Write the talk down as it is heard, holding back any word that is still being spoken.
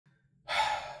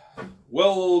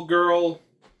Well, girl,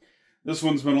 this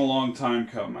one's been a long time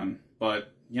coming,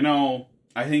 but, you know,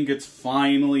 I think it's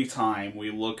finally time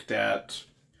we looked at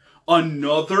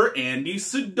another Andy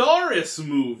Sidaris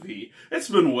movie. It's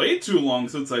been way too long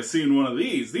since I've seen one of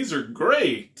these. These are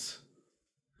great.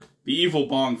 The Evil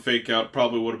Bong fake-out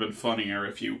probably would have been funnier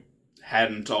if you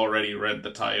hadn't already read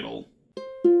the title.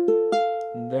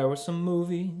 There were some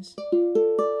movies,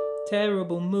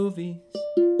 terrible movies,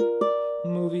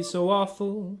 movies so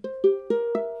awful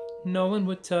no one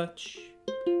would touch.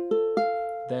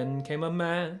 Then came a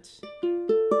Matt,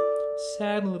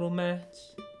 sad little Matt.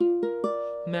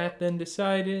 Matt then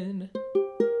decided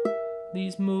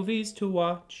these movies to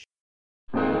watch.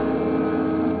 When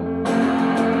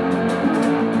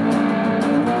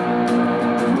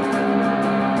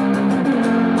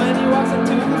he walks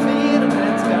into the theater,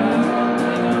 Matt's got one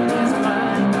thing on his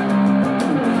mind.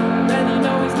 Then you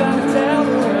know he's gotta tell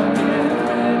the world, get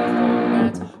ready for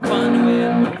Matt's fun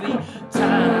with movie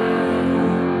time.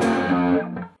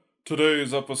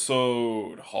 Today's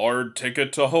episode, Hard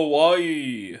Ticket to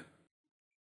Hawaii.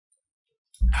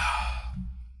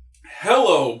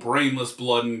 Hello, brainless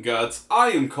blood and guts.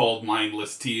 I am called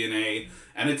Mindless TNA,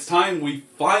 and it's time we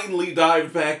finally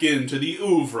dive back into the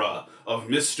oeuvre of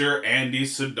Mr. Andy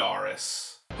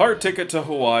Sidaris. Hard Ticket to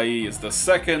Hawaii is the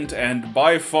second and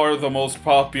by far the most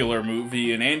popular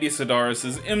movie in Andy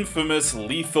Sidaris' infamous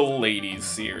Lethal Ladies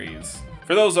series.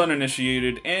 For those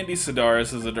uninitiated, Andy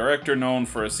Sidaris is a director known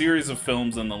for a series of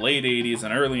films in the late 80s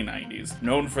and early 90s,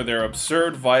 known for their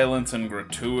absurd violence and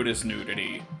gratuitous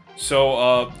nudity.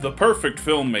 So, the perfect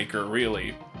filmmaker,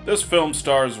 really. This film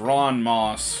stars Ron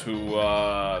Moss, who,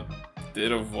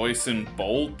 did a voice in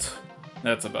Bolt?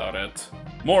 That's about it.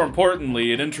 More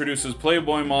importantly, it introduces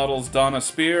Playboy models Donna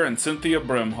Spear and Cynthia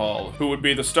Brimhall, who would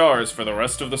be the stars for the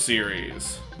rest of the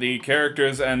series. The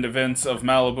characters and events of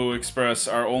Malibu Express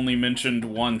are only mentioned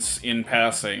once in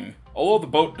passing, although the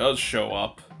boat does show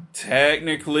up.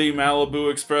 Technically,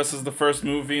 Malibu Express is the first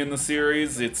movie in the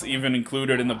series, it's even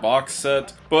included in the box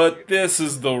set, but this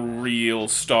is the real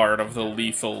start of the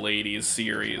Lethal Ladies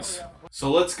series. So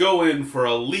let's go in for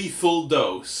a lethal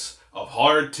dose of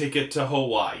Hard Ticket to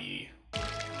Hawaii.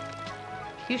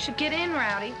 You should get in,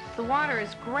 Rowdy. The water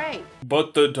is great.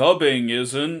 But the dubbing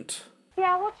isn't.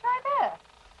 Yeah, we'll try this.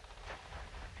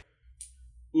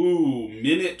 Ooh,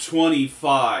 minute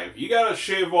 25. You gotta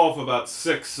shave off about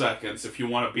 6 seconds if you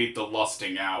want to beat the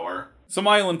lusting hour. Some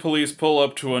island police pull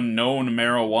up to a known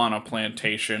marijuana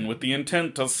plantation with the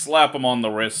intent to slap them on the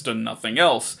wrist and nothing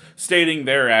else, stating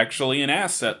they're actually an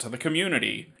asset to the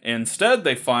community. Instead,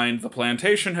 they find the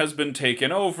plantation has been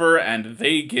taken over and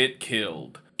they get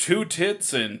killed. 2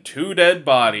 tits and 2 dead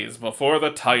bodies before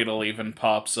the title even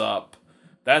pops up.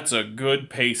 That's a good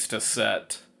pace to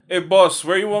set. Hey boss,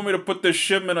 where you want me to put this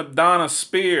shipment of Donna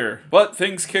Spear? But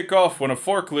things kick off when a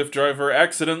forklift driver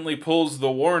accidentally pulls the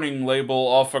warning label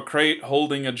off a crate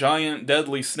holding a giant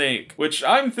deadly snake, which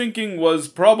I'm thinking was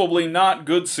probably not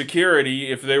good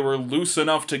security if they were loose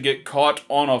enough to get caught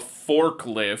on a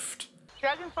forklift.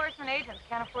 Drug enforcement agents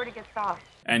can't afford to get soft.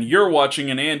 And you're watching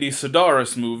an Andy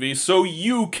Sidaris movie, so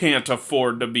you can't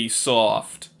afford to be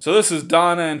soft. So this is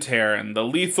Donna and Taryn, the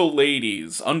Lethal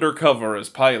Ladies, undercover as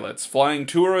pilots, flying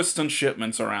tourists and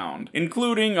shipments around,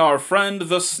 including our friend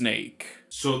the Snake.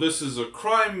 So this is a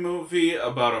crime movie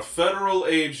about a federal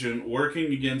agent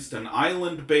working against an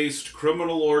island-based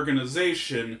criminal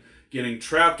organization getting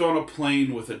trapped on a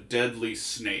plane with a deadly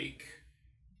snake.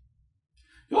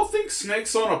 Y'all think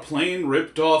Snakes on a Plane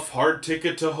ripped off Hard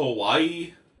Ticket to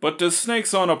Hawaii? But does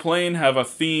Snakes on a Plane have a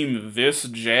theme this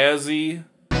jazzy?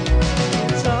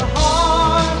 It's a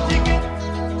hard ticket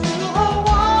to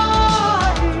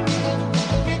Hawaii.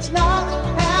 It's not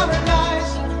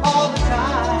paradise all the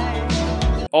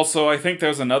time. Also, I think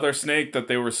there's another snake that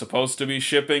they were supposed to be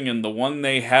shipping, and the one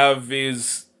they have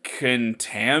is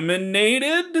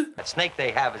contaminated? That snake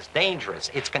they have is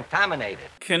dangerous. It's contaminated.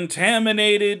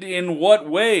 Contaminated in what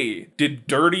way? Did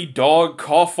Dirty Dog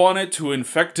cough on it to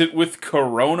infect it with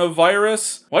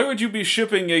coronavirus? Why would you be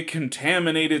shipping a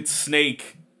contaminated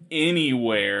snake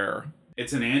anywhere?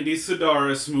 It's an Andy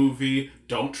Sidaris movie.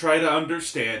 Don't try to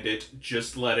understand it.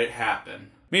 Just let it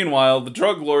happen. Meanwhile, the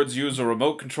drug lords use a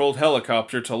remote-controlled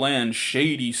helicopter to land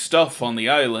shady stuff on the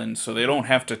island so they don't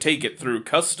have to take it through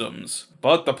customs.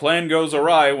 But the plan goes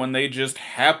awry when they just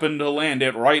happen to land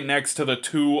it right next to the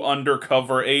 2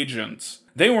 undercover agents.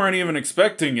 They weren't even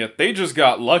expecting it, they just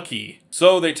got lucky.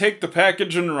 So they take the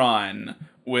package and run,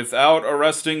 without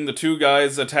arresting the 2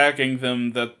 guys attacking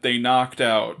them that they knocked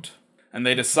out. And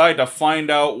they decide to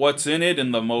find out what's in it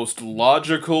in the most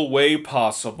logical way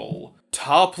possible.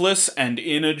 topless and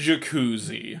in a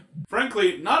jacuzzi.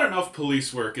 Frankly, not enough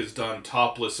police work is done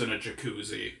topless in a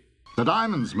jacuzzi. The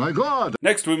diamonds, my god!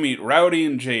 Next we meet Rowdy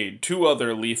and Jade, two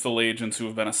other lethal agents who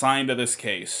have been assigned to this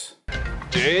case.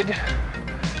 Jade,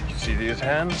 you see these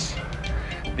hands?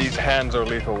 These hands are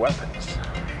lethal weapons.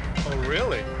 Oh,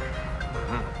 really?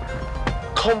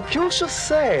 Confucius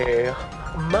say,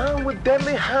 a man with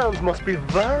deadly hands must be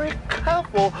very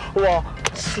careful while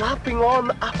slapping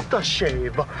on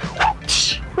aftershave.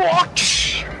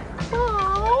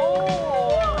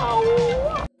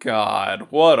 God,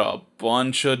 what a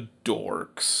bunch of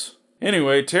dorks.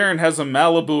 Anyway, Taryn has a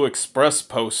Malibu Express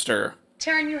poster.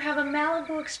 Taryn, you have a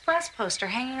Malibu Express poster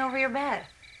hanging over your bed.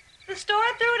 The store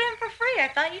threw it in for free. I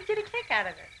thought you'd get a kick out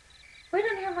of it. We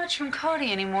don't hear much from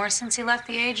Cody anymore since he left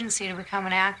the agency to become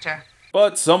an actor.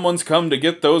 But someone's come to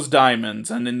get those diamonds,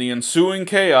 and in the ensuing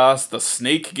chaos, the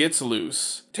snake gets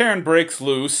loose. Taryn breaks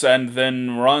loose and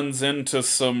then runs into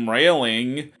some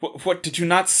railing. What, did you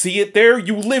not see it there?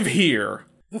 You live here!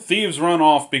 The thieves run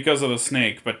off because of the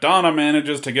snake, but Donna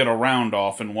manages to get a round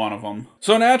off in one of them.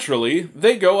 So naturally,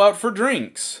 they go out for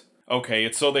drinks. Okay,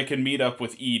 it's so they can meet up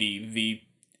with Edie, the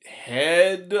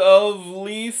head of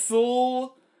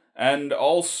Lethal, and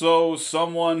also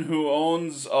someone who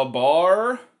owns a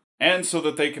bar, and so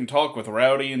that they can talk with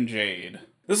Rowdy and Jade.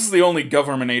 This is the only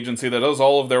government agency that does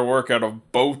all of their work out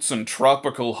of boats and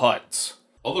tropical huts.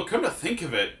 Although, come to think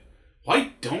of it,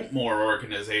 why don't more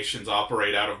organizations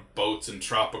operate out of boats and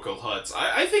tropical huts?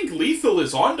 I think Lethal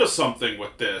is onto something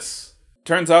with this.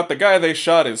 Turns out the guy they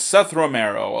shot is Seth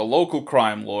Romero, a local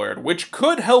crime lord, which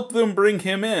could help them bring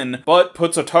him in, but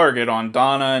puts a target on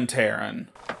Donna and Taryn.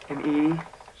 And E,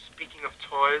 speaking of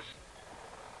toys,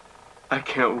 I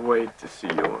can't wait to see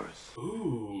yours.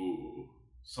 Ooh,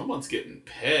 someone's getting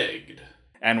pegged.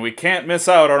 And we can't miss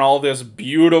out on all this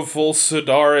beautiful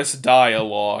Sidaris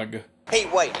dialogue. Hey,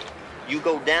 wait. You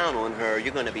go down on her,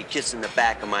 you're gonna be kissing the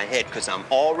back of my head, because I'm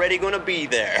already gonna be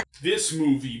there. This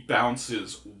movie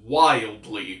bounces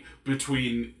wildly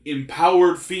between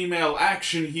empowered female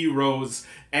action heroes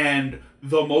and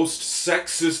the most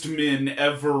sexist men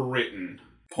ever written.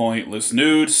 Pointless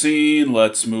nude scene,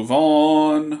 let's move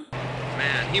on.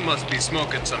 Man, he must be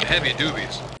smoking some heavy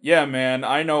doobies. Yeah, man,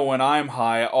 I know when I'm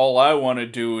high, all I want to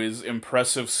do is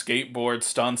impressive skateboard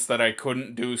stunts that I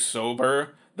couldn't do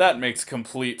sober. That makes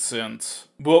complete sense.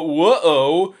 But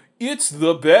whoa, it's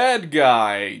the bad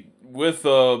guy with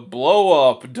a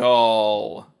blow-up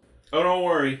doll. Oh, don't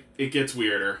worry, it gets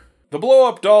weirder. The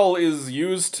blow-up doll is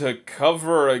used to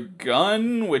cover a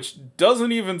gun, which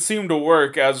doesn't even seem to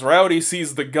work as Rowdy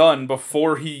sees the gun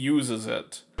before he uses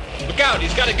it. Look out,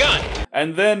 he's got a gun!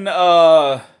 And then,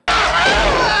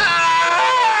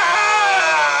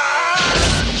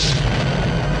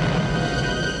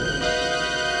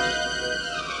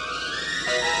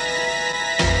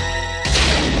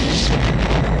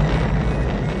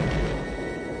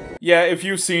 yeah, if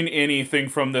you've seen anything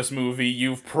from this movie,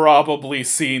 you've probably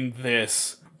seen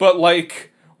this. But,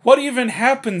 like, what even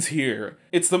happens here?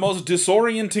 It's the most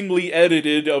disorientingly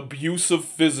edited abuse of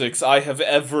physics I have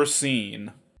ever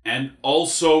seen. And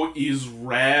also is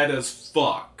rad as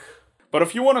fuck. But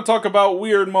if you want to talk about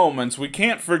weird moments, we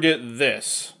can't forget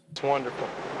this. It's wonderful.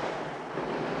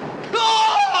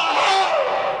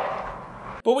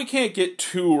 But we can't get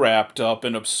too wrapped up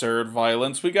in absurd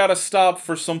violence, we gotta stop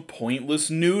for some pointless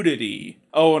nudity.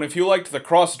 Oh, and if you liked the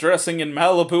cross-dressing in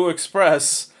Malibu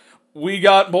Express, we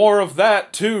got more of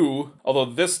that too. Although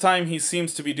this time he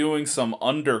seems to be doing some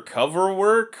undercover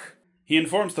work. He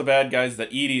informs the bad guys that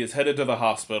Edie is headed to the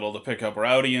hospital to pick up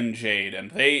Rowdy and Jade,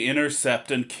 and they intercept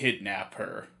and kidnap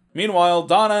her. Meanwhile,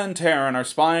 Donna and Taryn are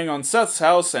spying on Seth's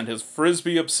house and his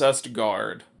frisbee-obsessed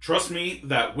guard. Trust me,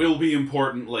 that will be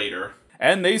important later.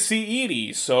 And they see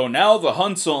Edie, so now the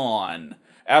hunt's on.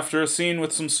 After a scene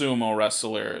with some sumo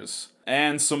wrestlers.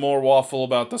 And some more waffle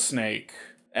about the snake.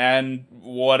 And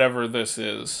whatever this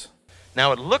is.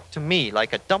 Now, it looked to me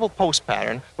like a double post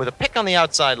pattern with a pick on the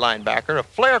outside linebacker, a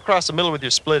flare across the middle with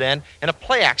your split end, and a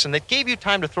play action that gave you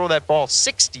time to throw that ball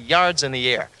 60 yards in the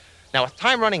air. Now, with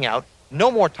time running out,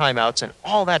 no more timeouts, and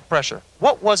all that pressure,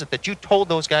 what was it that you told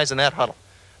those guys in that huddle?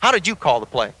 How did you call the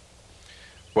play?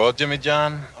 Well, Jimmy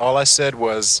John, all I said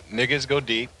was niggas go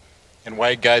deep, and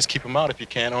white guys keep them out if you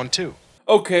can't on two.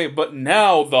 Okay, but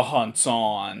now the hunt's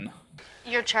on.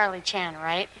 You're Charlie Chan,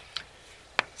 right?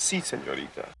 Si,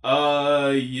 señorita.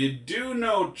 You do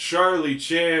know Charlie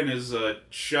Chan is a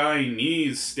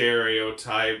Chinese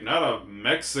stereotype, not a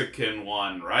Mexican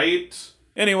one, right?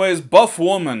 Anyways, buff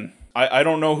woman. I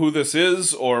don't know who this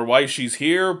is or why she's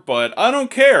here, but I don't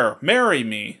care. Marry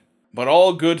me. But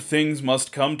all good things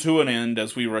must come to an end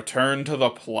as we return to the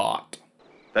plot.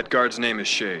 That guard's name is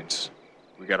Shades.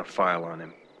 We got a file on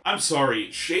him. I'm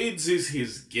sorry, Shades is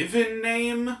his given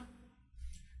name?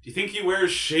 Do you think he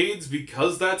wears shades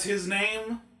because that's his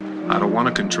name? I don't want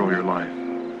to control your life.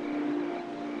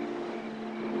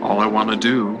 All I want to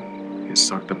do is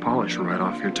suck the polish right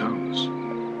off your toes.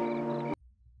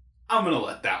 I'm gonna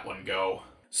let that one go.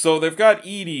 So they've got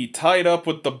Edie tied up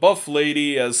with the buff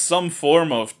lady as some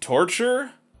form of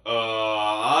torture?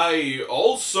 I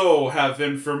also have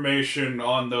information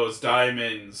on those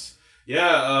diamonds.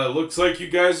 Yeah, looks like you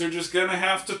guys are just gonna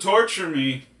have to torture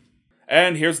me.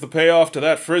 And here's the payoff to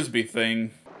that frisbee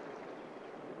thing.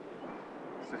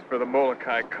 This is for the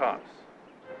Molokai cops.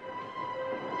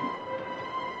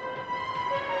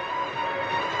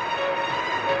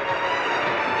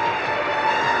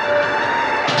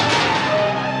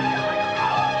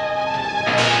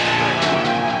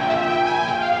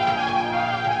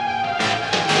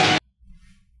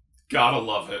 Gotta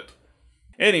love it.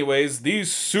 Anyways,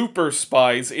 these super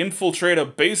spies infiltrate a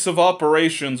base of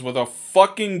operations with a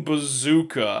fucking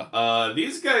bazooka.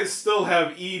 These guys still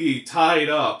have Edie tied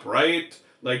up, right?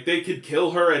 Like, they could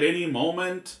kill her at any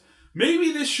moment.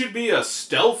 Maybe this should be a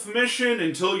stealth mission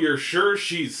until you're sure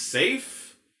she's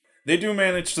safe? They do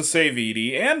manage to save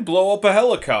Edie and blow up a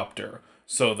helicopter,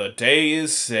 so the day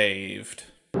is saved.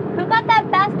 Who got that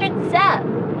bastard Seth?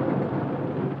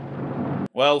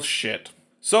 Well, shit.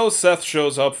 So Seth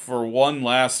shows up for one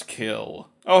last kill.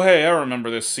 Oh hey, I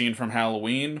remember this scene from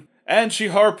Halloween. And she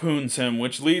harpoons him,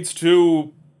 which leads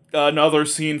to another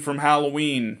scene from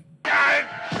Halloween.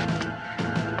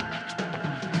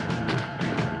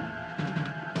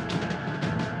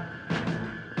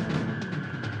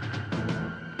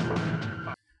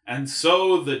 And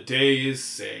so the day is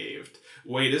saved.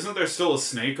 Wait, isn't there still a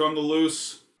snake on the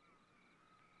loose?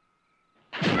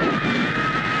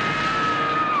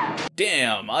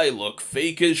 Damn, I look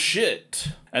fake as shit.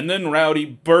 And then Rowdy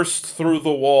bursts through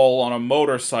the wall on a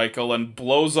motorcycle and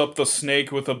blows up the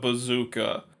snake with a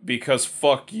bazooka. Because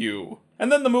fuck you.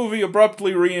 And then the movie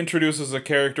abruptly reintroduces a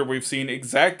character we've seen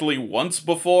exactly once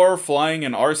before flying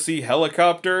an RC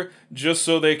helicopter just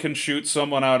so they can shoot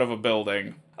someone out of a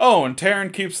building. Oh, and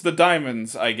Taryn keeps the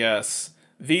diamonds, I guess.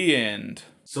 The end.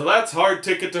 So that's Hard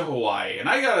Ticket to Hawaii, and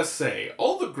I gotta say,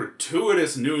 all the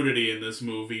gratuitous nudity in this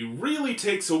movie really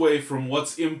takes away from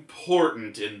what's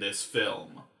important in this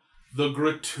film. The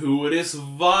gratuitous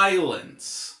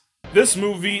violence. This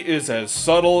movie is as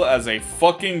subtle as a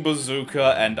fucking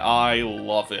bazooka, and I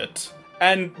love it.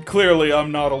 And clearly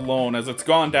I'm not alone, as it's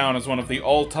gone down as one of the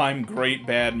all-time great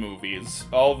bad movies.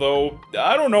 Although,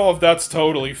 I don't know if that's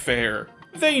totally fair.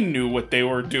 They knew what they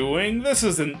were doing. This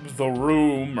isn't The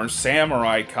Room or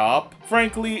Samurai Cop.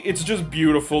 Frankly, it's just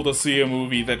beautiful to see a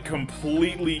movie that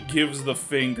completely gives the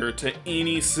finger to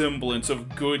any semblance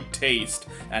of good taste,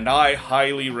 and I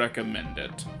highly recommend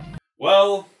it.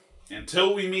 Well,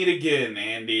 until we meet again,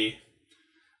 Andy.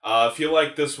 If you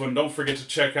like this one, don't forget to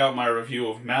check out my review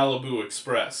of Malibu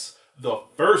Express, the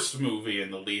first movie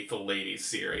in the Lethal Ladies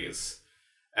series.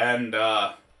 And,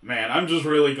 man, I'm just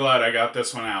really glad I got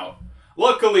this one out.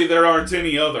 Luckily, there aren't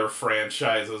any other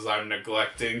franchises I'm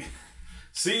neglecting.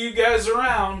 See you guys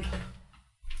around!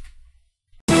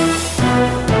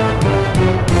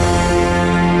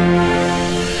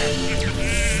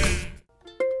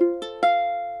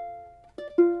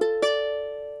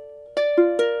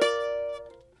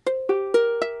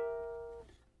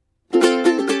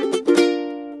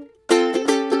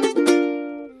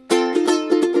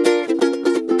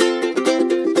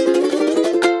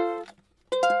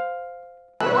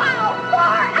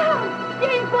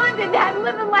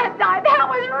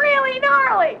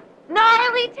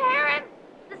 Gnarly, Taryn?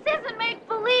 This isn't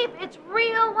make-believe, it's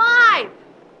real life.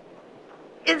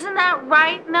 Isn't that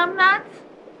right, numbnuts?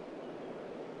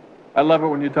 I love it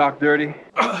when you talk dirty.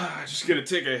 Just gonna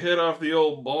take a hit off the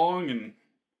old bong and...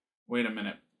 Wait a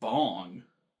minute, bong?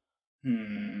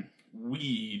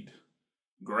 Weed.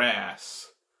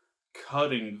 Grass.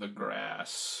 Cutting the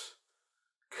grass.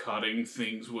 Cutting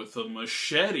things with a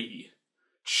machete.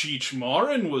 Cheech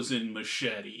Marin was in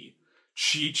Machete.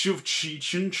 Cheech of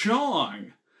Cheech and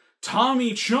Chong.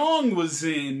 Tommy Chong was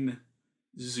in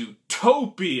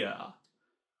Zootopia,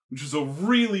 which is a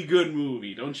really good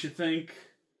movie, don't you think?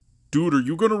 Dude, are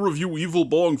you gonna review Evil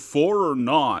Bong 4 or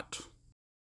not?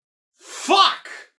 Fuck!